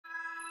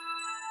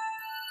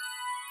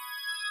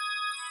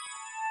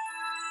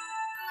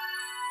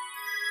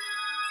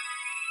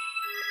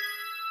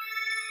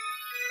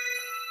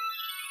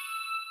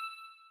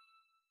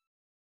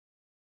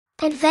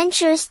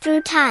Adventures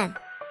through time.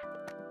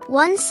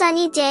 One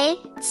sunny day,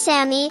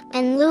 Sammy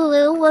and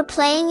Lulu were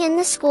playing in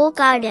the school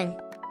garden.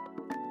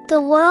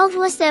 The world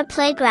was their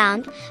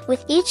playground,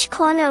 with each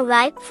corner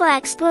ripe for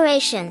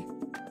exploration.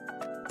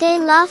 They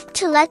loved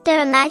to let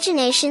their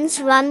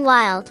imaginations run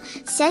wild,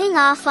 setting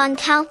off on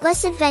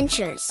countless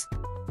adventures.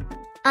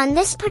 On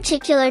this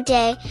particular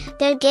day,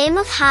 their game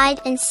of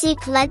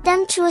hide-and-seek led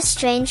them to a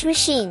strange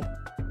machine.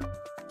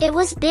 It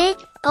was big,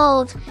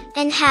 old,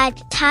 and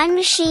had "Time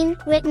Machine"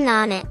 written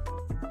on it.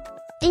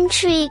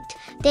 Intrigued,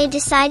 they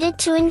decided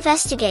to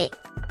investigate.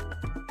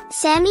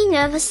 Sammy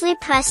nervously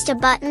pressed a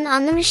button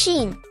on the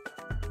machine.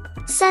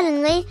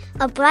 Suddenly,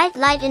 a bright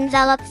light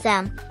enveloped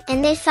them,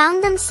 and they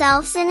found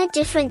themselves in a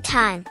different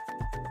time.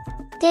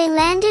 They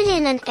landed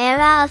in an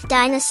era of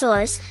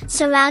dinosaurs,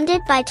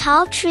 surrounded by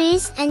tall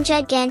trees and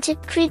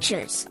gigantic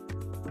creatures.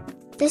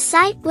 The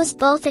sight was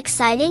both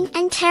exciting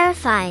and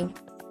terrifying.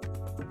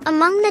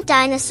 Among the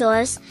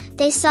dinosaurs,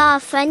 they saw a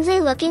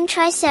friendly-looking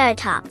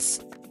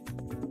triceratops.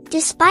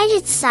 Despite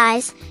its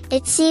size,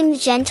 it seemed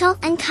gentle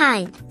and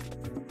kind.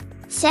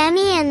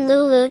 Sammy and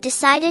Lulu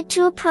decided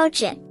to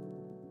approach it.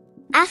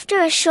 After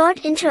a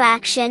short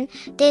interaction,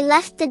 they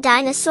left the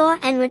dinosaur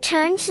and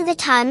returned to the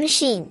time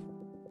machine.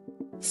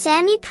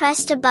 Sammy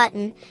pressed a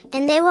button,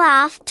 and they were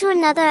off to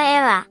another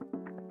era.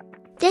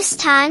 This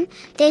time,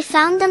 they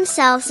found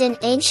themselves in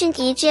ancient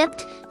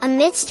Egypt,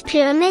 amidst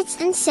pyramids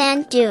and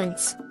sand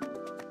dunes.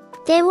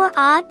 They were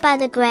awed by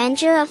the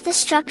grandeur of the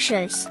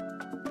structures.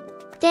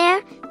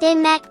 There, they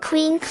met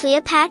Queen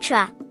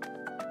Cleopatra.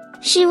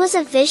 She was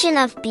a vision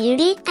of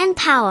beauty and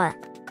power.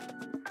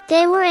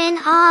 They were in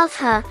awe of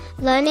her,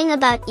 learning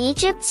about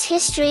Egypt's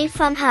history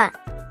from her.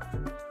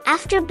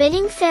 After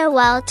bidding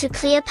farewell to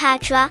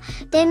Cleopatra,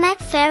 they met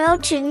Pharaoh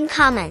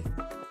Tutankhamun.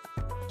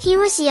 He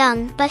was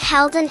young but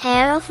held an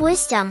air of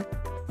wisdom.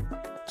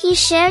 He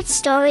shared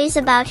stories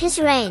about his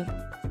reign.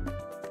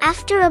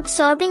 After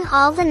absorbing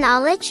all the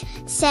knowledge,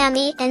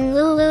 Sammy and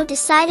Lulu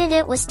decided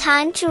it was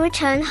time to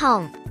return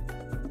home.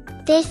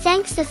 They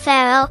thanked the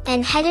pharaoh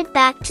and headed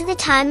back to the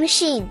time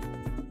machine.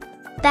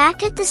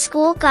 Back at the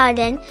school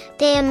garden,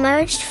 they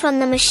emerged from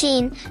the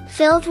machine,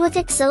 filled with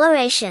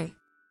exhilaration.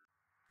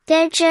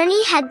 Their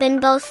journey had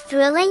been both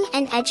thrilling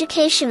and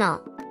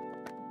educational.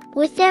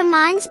 With their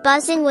minds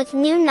buzzing with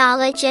new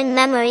knowledge and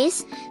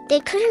memories, they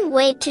couldn't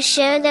wait to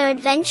share their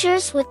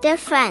adventures with their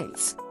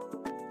friends.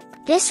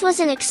 This was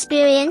an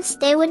experience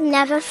they would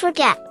never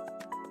forget.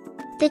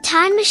 The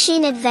time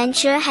machine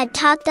adventure had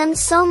taught them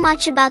so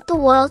much about the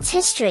world's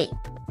history.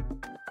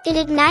 It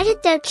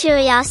ignited their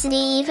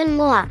curiosity even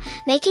more,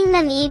 making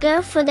them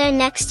eager for their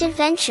next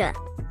adventure.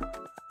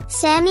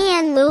 Sammy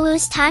and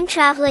Lulu's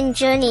time-traveling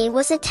journey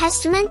was a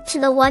testament to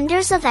the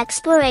wonders of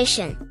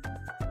exploration.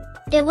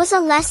 It was a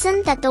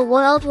lesson that the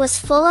world was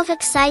full of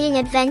exciting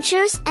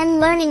adventures and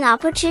learning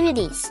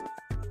opportunities.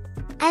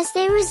 As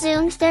they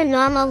resumed their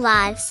normal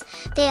lives,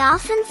 they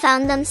often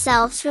found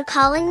themselves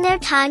recalling their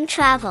time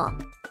travel.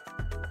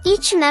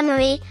 Each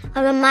memory,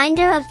 a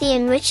reminder of the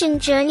enriching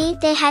journey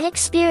they had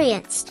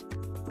experienced.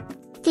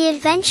 The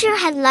adventure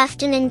had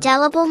left an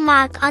indelible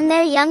mark on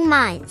their young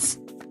minds.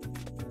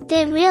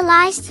 They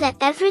realized that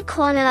every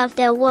corner of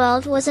their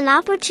world was an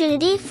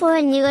opportunity for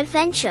a new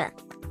adventure.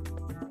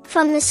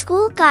 From the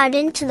school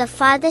garden to the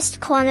farthest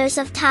corners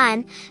of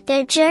time,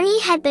 their journey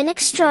had been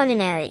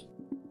extraordinary.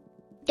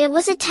 It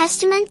was a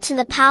testament to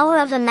the power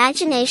of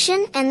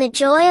imagination and the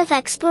joy of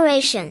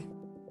exploration.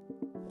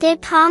 They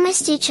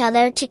promised each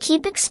other to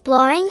keep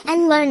exploring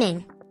and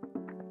learning.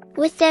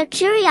 With their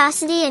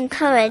curiosity and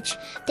courage,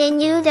 they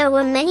knew there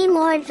were many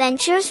more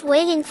adventures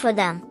waiting for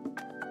them.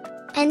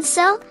 And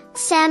so,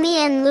 Sammy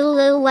and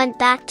Lulu went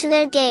back to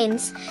their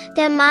games,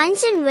 their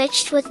minds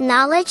enriched with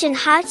knowledge and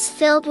hearts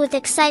filled with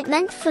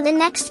excitement for the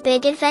next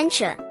big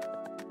adventure.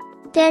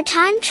 Their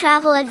time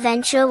travel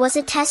adventure was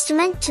a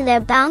testament to their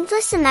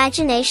boundless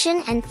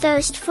imagination and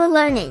thirst for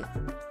learning.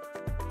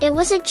 It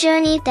was a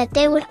journey that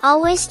they would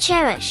always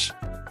cherish.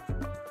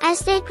 As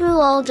they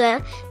grew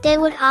older, they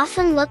would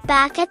often look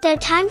back at their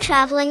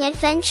time-traveling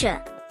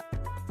adventure.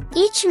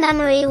 Each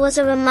memory was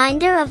a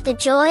reminder of the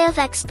joy of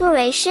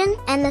exploration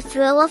and the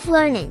thrill of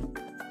learning.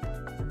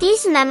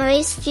 These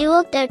memories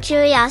fueled their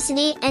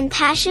curiosity and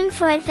passion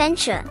for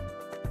adventure.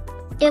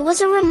 It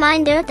was a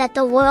reminder that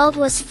the world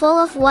was full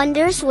of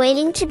wonders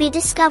waiting to be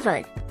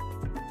discovered.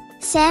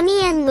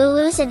 Sammy and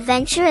Lulu's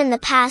adventure in the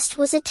past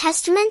was a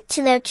testament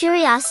to their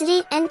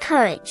curiosity and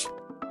courage.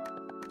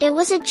 It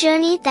was a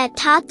journey that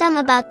taught them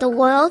about the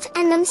world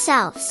and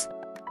themselves.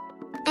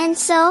 And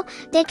so,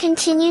 they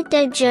continued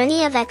their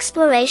journey of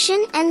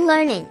exploration and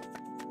learning.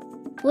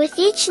 With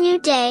each new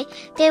day,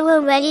 they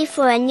were ready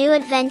for a new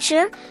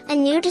adventure, a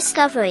new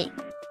discovery.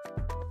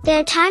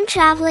 Their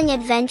time-traveling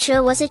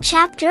adventure was a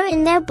chapter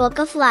in their book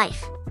of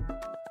life.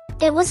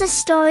 It was a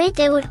story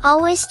they would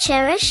always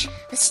cherish,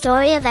 a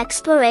story of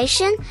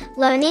exploration,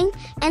 learning,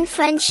 and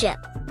friendship.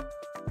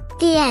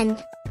 The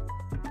end.